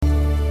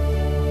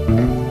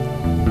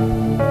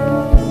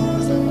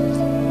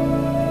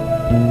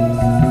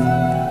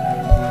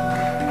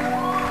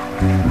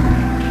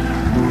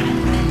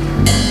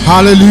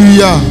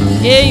Hallelujah.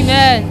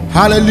 Amen.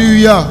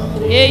 Hallelujah.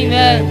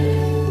 Amen.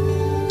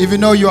 If you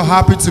know you're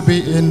happy to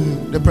be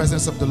in the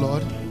presence of the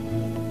Lord,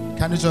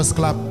 can you just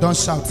clap? Don't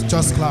shout,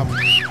 just clap.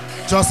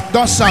 Just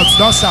don't shout,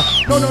 don't shout.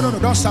 No,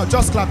 don't shout,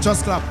 just clap,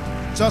 just clap.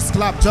 Just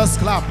clap, just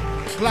clap.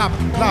 Clap,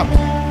 clap,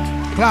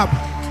 clap.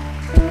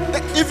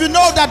 If you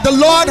know that the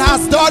Lord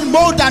has done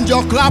more than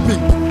your clapping,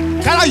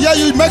 can I hear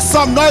you make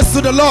some noise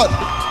to the Lord?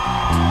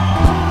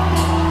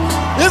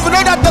 If you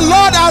know that the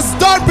Lord has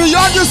done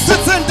beyond you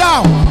sitting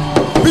down,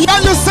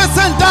 can you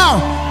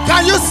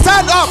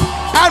stand up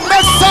and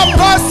make some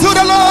noise to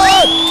the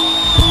Lord?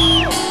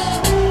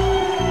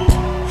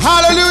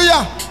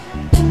 Hallelujah.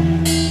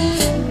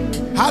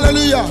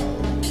 Hallelujah.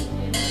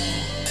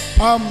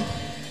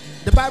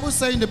 The Bible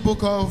says in the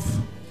book of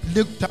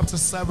Luke chapter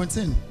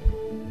 17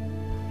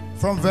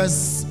 from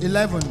verse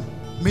 11.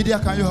 Media,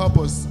 can you help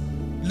us?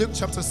 Luke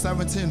chapter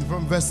 17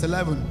 from verse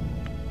 11.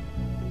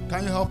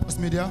 Can you help us,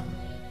 media?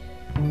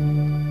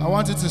 I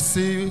want you to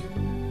see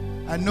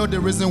and know the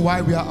reason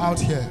why we are out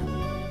here.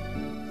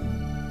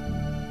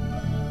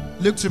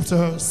 Luke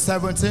chapter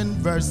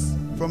 17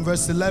 from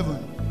verse 11.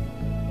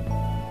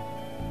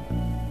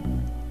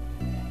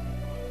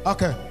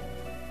 Okay.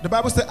 The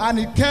Bible says, and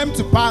it came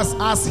to pass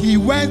as he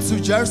went to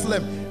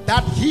Jerusalem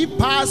that he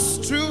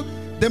passed through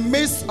the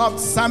midst of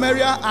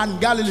Samaria and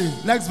Galilee.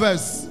 Next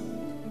verse.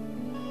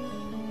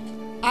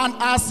 And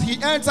as he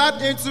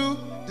entered into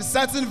the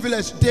certain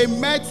village, they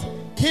met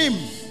him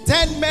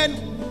 10 men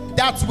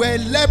that were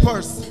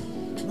lepers,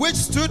 which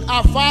stood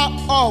afar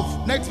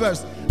off. Next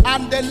verse.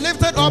 And they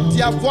lifted up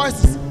their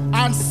voices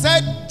and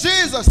said,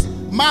 Jesus,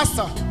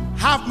 Master,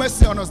 have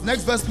mercy on us.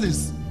 Next verse,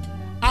 please.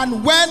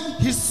 And when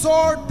he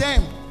saw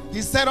them,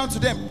 he said unto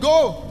them,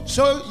 go,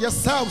 show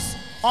yourselves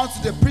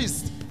unto the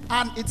priest.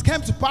 And it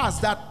came to pass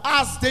that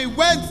as they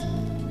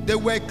went, they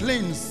were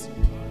cleansed.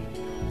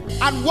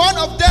 And one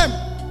of them,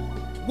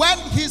 when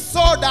he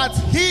saw that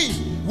he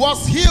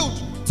was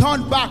healed,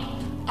 turned back,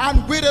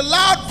 and with a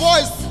loud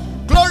voice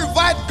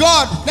glorified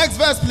God. Next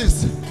verse,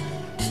 please.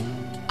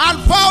 And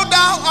fell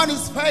down on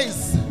his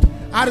face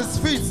at his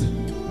feet,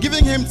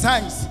 giving him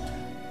thanks.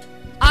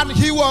 And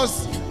he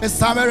was a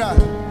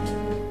Samaritan.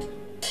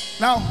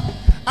 Now,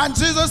 and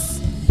Jesus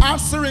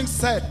answering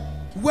said,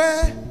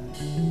 were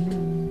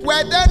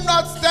they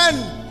not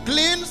 10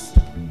 cleansed?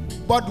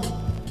 But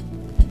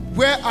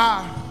where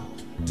are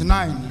the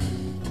 9?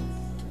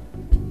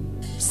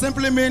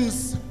 Simply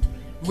means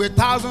we're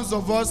thousands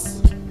of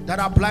us that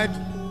applied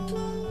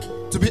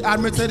to be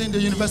admitted in the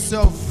University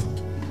of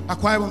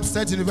Akwa Ibom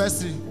State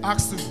University,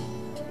 AKSU.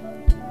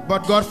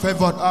 But God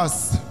favored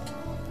us.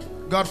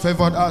 God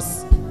favored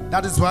us.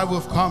 That is why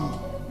we've come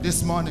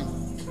this morning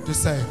to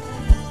say,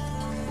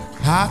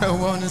 I don't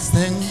want to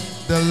sing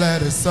the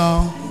latest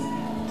song.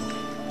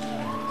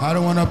 I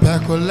don't want to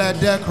percolate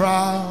the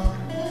crowd.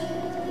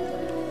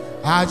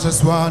 I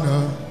just want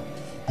to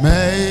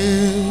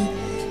make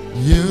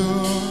you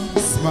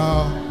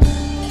smile.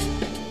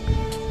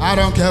 I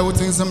don't care who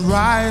thinks I'm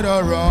right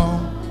or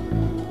wrong.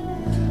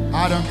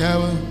 I don't care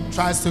who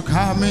tries to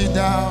calm me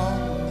down.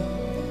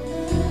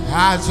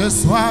 I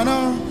just want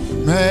to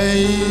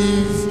make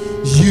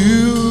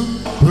you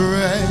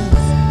praise.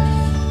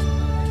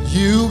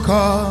 You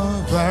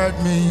covered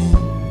me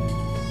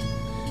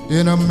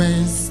in the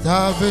midst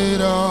of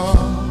it all.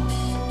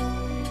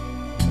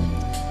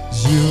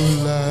 You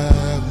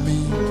loved me.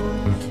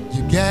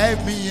 You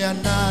gave me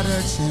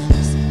another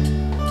chance.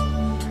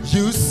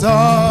 You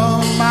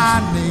saw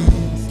my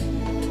needs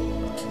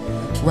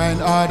when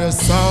others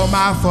saw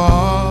my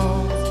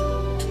fault.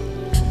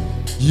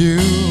 You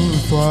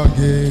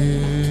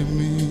forgave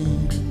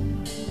me.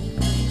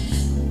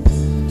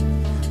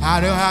 I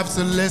don't have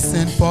to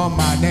listen for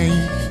my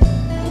name.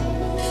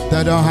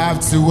 They don't have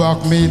to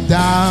walk me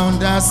down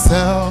the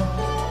cell.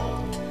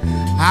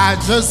 I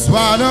just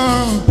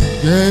wanna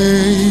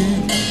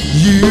give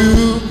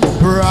you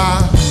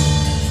pride.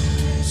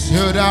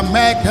 Should I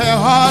make a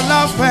hall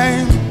of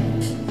fame?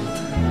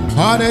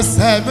 Or the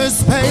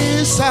service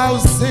page shall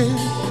sing.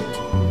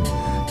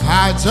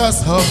 I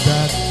just hope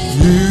that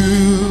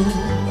you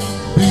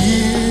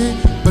be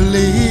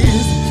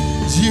pleased.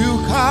 You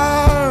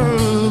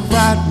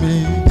covered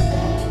me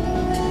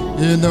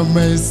in the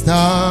midst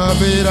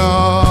of it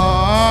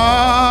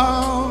all.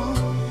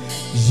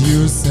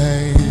 You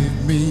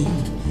saved me.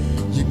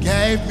 You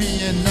gave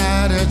me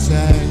another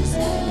chance.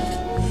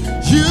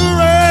 You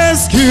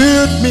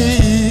rescued me.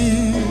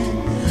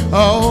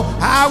 Oh,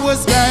 I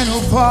was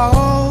gonna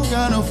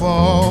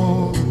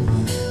fall.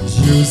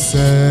 You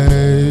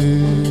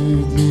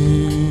saved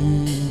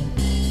me.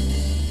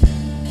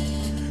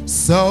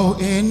 So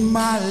in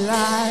my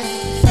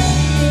life,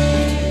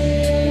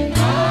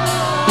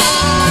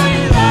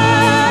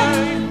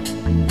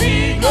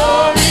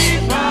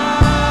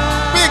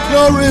 be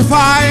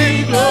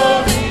glorified.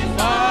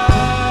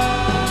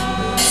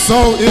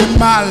 So in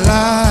my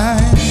life,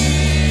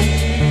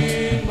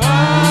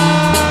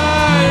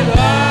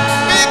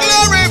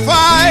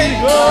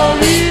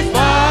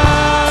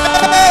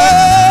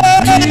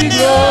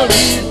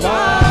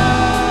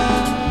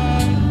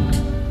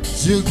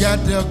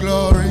 the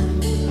glory.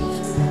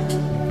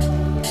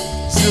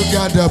 You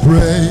got the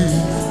praise.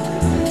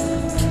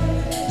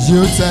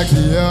 You take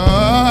the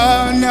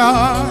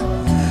honor.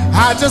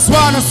 I just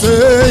want to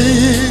say,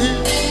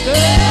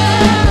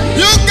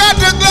 you got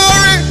the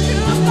glory.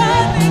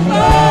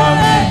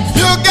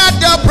 You got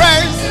the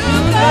praise.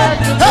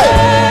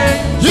 Hey,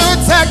 you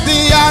take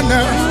the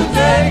honor.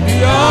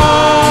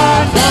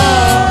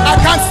 I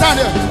can't stand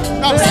it.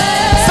 No,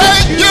 say,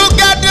 you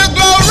got the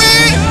glory.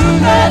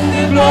 Oh,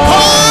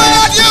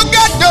 you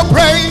got the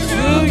praise.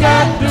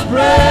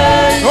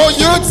 Oh,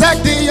 you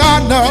take the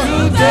honor.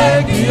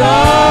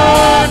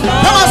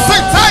 Come on,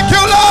 sing, thank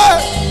you, Lord.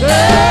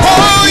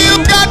 Oh, you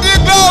got the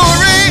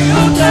glory.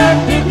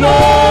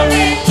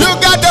 You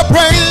got the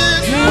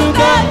praise.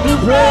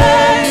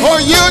 Oh,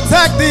 you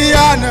take the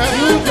honor.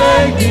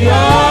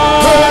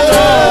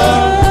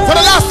 For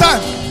the last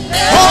time.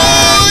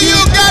 Oh,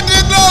 you got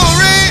the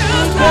glory.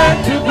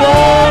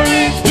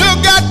 You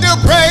got the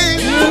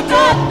praise.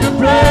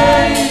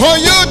 Oh,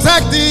 you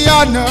take the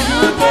honor.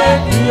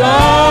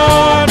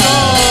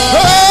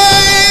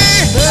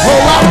 Hey,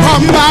 oh, I've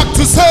come back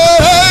to say,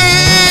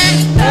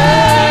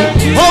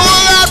 oh,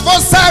 Lord, for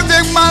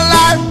saving my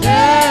life.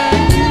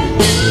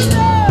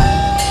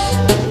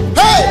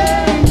 Hey,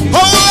 oh,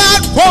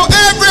 Lord, for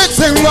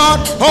everything, Lord.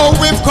 Oh,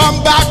 we've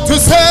come back to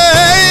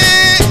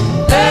say,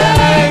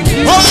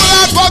 oh,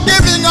 Lord, for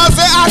giving us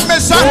the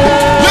admission.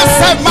 You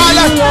saved my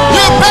life.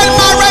 You paid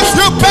my rent.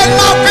 You paid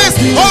my fees.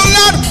 Oh,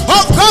 Lord,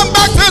 I've come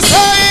back to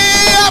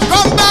say, I've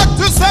come back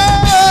to say,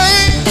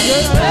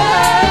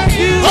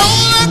 oh,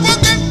 Lord,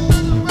 forgive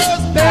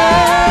us.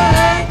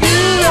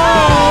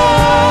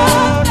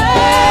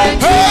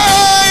 Hey,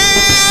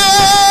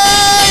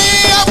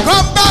 I've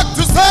come back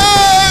to say,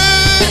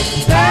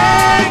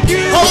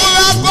 oh,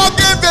 Lord, for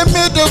giving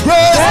me the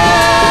grace.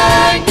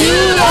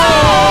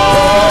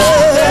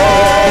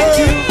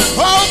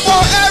 Oh,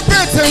 for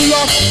everything,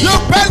 Lord. You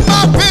paid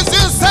my fees.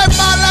 You saved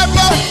my life,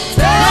 Lord.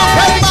 You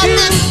paid my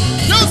fees.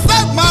 You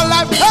saved my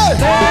life. Hey,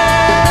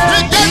 you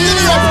gave me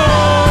the rest.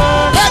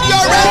 Paid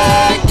your rent.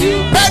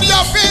 Paid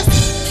your fees.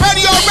 Paid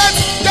your rent.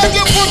 Gave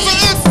you food to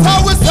eat. So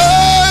we say,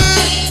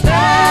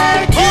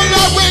 oh,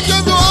 Lord, we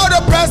give you all the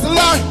praise,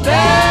 Lord.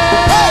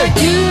 Hey,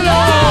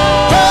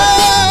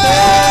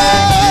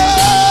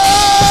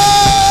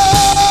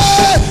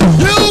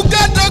 you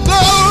get the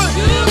glory.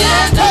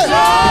 Hey, oh,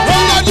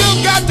 Lord, you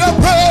get the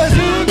praise.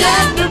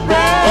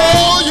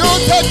 Oh, you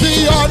take the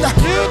honor.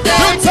 You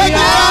take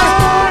the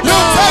honor. You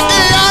take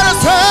the honor,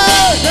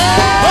 say.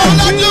 Oh,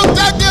 Lord, you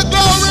take the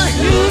glory.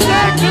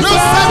 You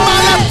save my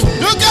life.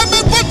 You get me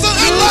put to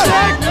eat, Lord.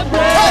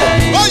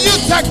 Hey, oh, you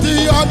take the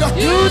honor.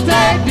 Come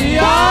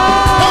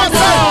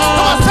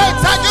on, say,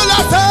 thank you,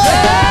 Lord, say.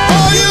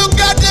 Oh, you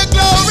got the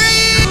glory.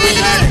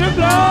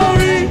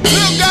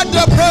 You got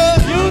the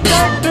praise.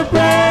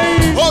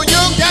 Oh,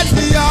 you get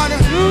the honor.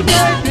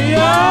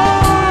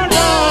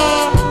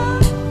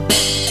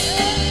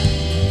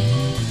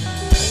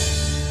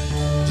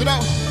 You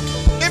know,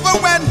 even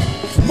when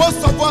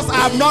most of us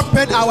have not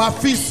paid our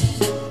fees,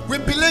 we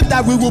believe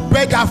that we will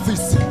pay that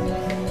fees.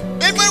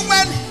 Even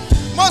when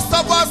most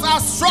of us are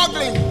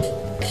struggling,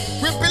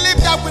 we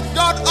believe that with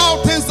God all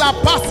things are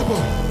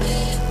possible.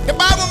 The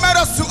Bible made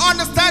us to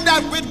understand that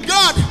with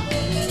God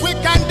we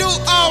can do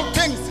all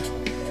things.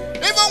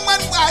 Even when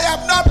I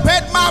have not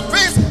paid my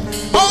fees,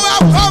 oh,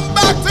 I've come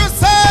back to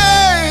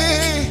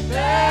say,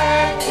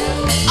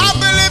 I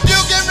believe you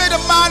give me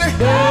the money.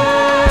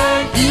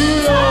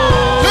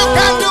 You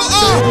can do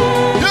all.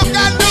 You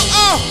can do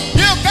all.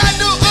 You can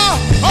do all.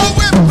 Oh,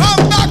 we've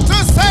come back to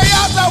say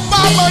as a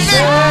family,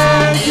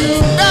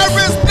 there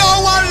is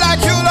no one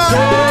like you, Lord.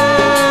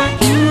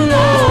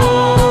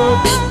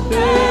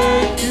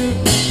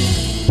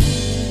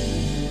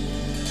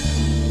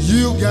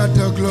 You got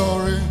the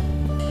glory.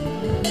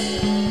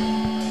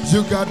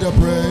 You got the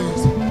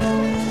praise.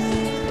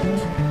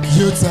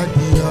 You take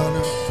the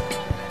honor.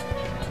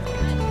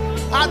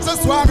 I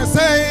just want to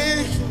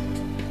say,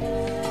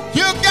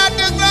 you got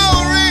the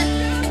glory.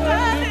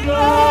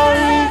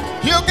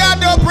 You got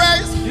the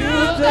praise.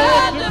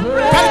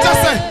 Can you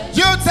just say,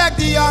 you take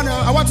the honor?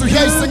 I want to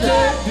hear you sing it. I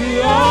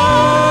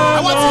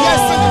want to hear you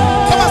sing it.